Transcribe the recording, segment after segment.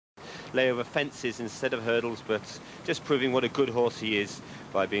over fences instead of hurdles, but just proving what a good horse he is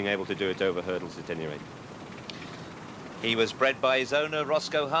by being able to do it over hurdles at any rate. He was bred by his owner,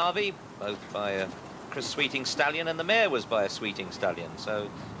 Roscoe Harvey, both by a Chris Sweeting stallion, and the mare was by a Sweeting stallion, so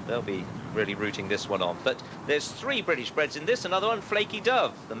they'll be really rooting this one on. But there's 3 British breds in this, another one, Flakey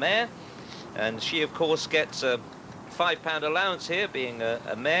Dove, the mare, and she, of course, gets a £5 allowance here, being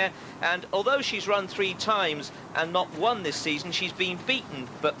a mare, and although she's run 3 times and not won this season, she's been beaten,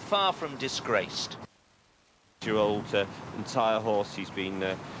 but far from disgraced. Your old entire horse, he's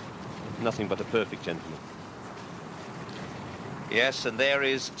been nothing but a perfect gentleman. Yes, and there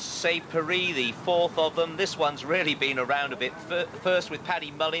is Sayparee, the 4th of them. This one's really been around a bit. First with Paddy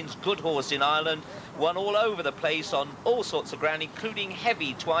Mullins, good horse in Ireland, won all over the place on all sorts of ground, including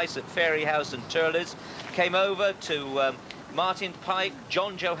heavy twice at Fairyhouse and Turles. Came over to Martin Pike.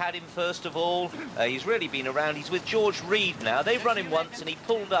 John Joe had him first of all. He's really been around. He's with George Reed now. They've run him once and he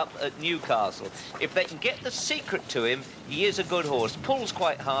pulled up at Newcastle. If they can get the secret to him, he is a good horse. Pulls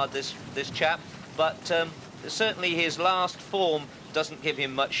quite hard, this chap, but certainly his last form doesn't give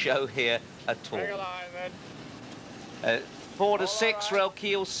him much show here at all. 4-6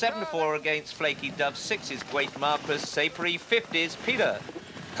 Relkeel, 7-4 against Flakey Dove, 6 is Great Marquess, Sayparee, 5th is Peter.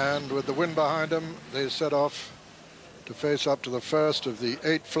 And with the wind behind them, they set off to face up to the first of the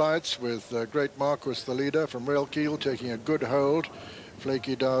 8 flights, with Great Marquess, the leader, from Relkeel, taking a good hold,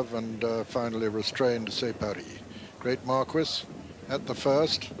 Flakey Dove, and finally restrained Sayparee. Great Marquess at the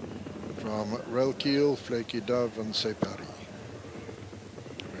first, from Relkeel, Flakey Dove, and Sayparee.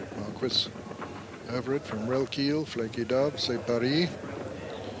 Great Marquess over it from Relkeel, Flakey Dove, Sayparee,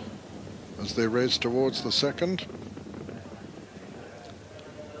 as they race towards the second.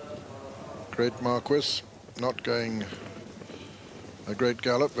 Great Marquess not going a great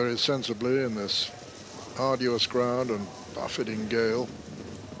gallop, very sensibly in this arduous ground and buffeting gale.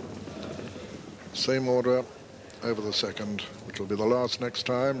 Same order over the second, which will be the last next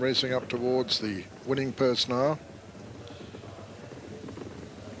time, racing up towards the winning post now.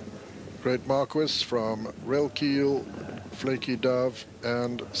 Great Marquess from Relkeel, Flakey Dove,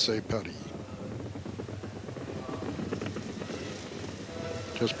 and Sayparee.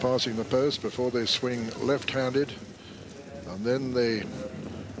 Just passing the post before they swing left-handed, and then they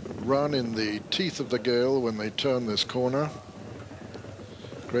run in the teeth of the gale when they turn this corner.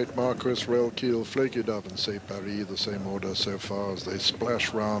 Great Marquess, Relkeel, Flakey Dove, and Sayparee, the same order so far, as they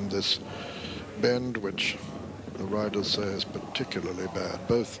splash round this bend, which the riders say is particularly bad,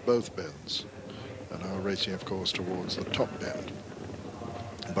 both bends, and are racing, of course, towards the top bend.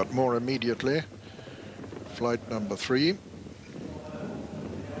 But more immediately, flight number 3,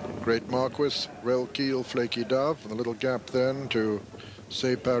 Great Marquess, Relkeel, Flakey Dove, and a little gap then to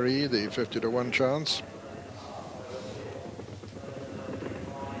Sayparee, the 50-to-1 chance.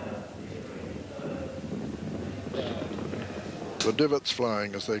 The divots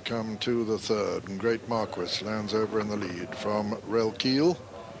flying as they come to the third, and Great Marquess lands over in the lead from Relkeel,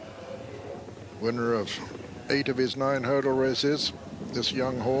 winner of 8 of his 9 hurdle races. This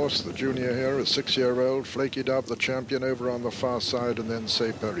young horse, the junior here, a 6-year-old. Flakey Dove, the champion, over on the far side, and then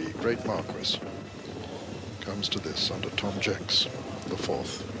Sayparee. Great Marquess comes to this under Tom Jenks, the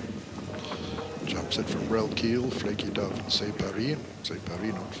 4th. Jumps it from Relkeel, Flakey Dove, and Sayparee.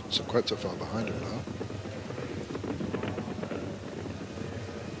 Sayparee not quite so far behind him now.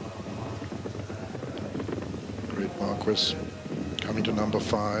 Marquess coming to number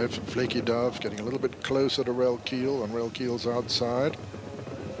 5. Flakey Dove getting a little bit closer to Relkeel, and Relkeel's outside.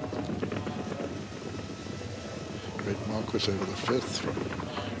 Great Marquess over the 5th from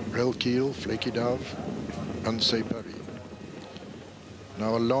Relkeel, Flakey Dove, and Sayparee.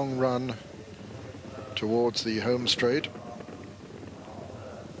 Now a long run towards the home straight,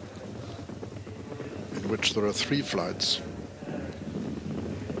 in which there are 3 flights.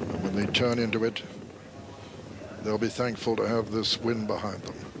 And when they turn into it, they'll be thankful to have this wind behind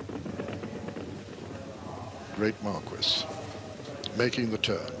them. Great Marquess making the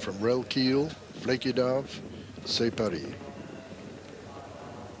turn from Relkeel, Flakey Dove, Sayparee.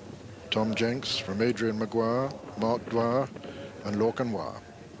 Tom Jenks from Adrian Maguire, Mark Dwyer, and Lorcan.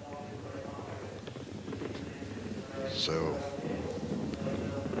 So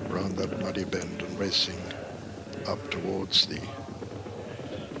round that muddy bend and racing up towards the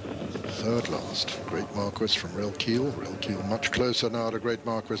third last. Great Marquess from Relkeel. Relkeel much closer now to Great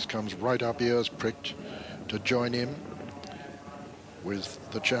Marquess, comes right up, ears pricked, to join him with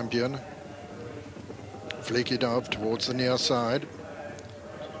the champion. Flakey Dove towards the near side.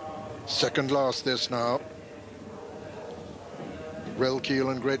 Second last this now.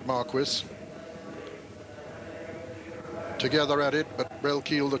 Relkeel and Great Marquess. together at it, but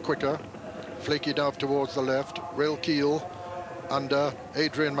Relkeel the quicker. Flakey Dove towards the left. Relkeel under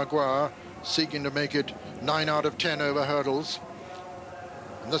Adrian Maguire, seeking to make it 9 out of 10 over hurdles.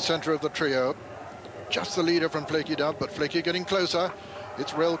 In the centre of the trio, just the leader from Flakey Dove, but Flakey getting closer.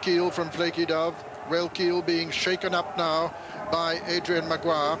 It's Relkeel from Flakey Dove. Relkeel being shaken up now by Adrian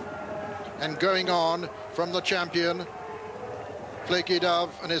Maguire, and going on from the champion, Flakey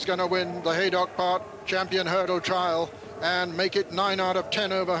Dove, and is going to win the Haydock Park Champion Hurdle Trial and make it 9 out of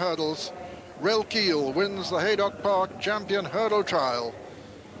 10 over hurdles. Relkeel wins the Haydock Park Champion Hurdle Trial.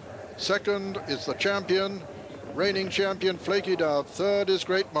 Second is the champion, reigning champion Flakey Dove. Third is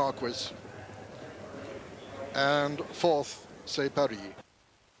Great Marquess. And fourth, Sayparee.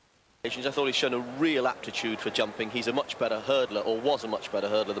 I thought he's shown a real aptitude for jumping. He's a much better hurdler, or was a much better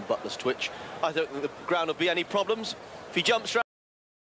hurdler than Butler's Twitch. I don't think the ground will be any problems if he jumps round.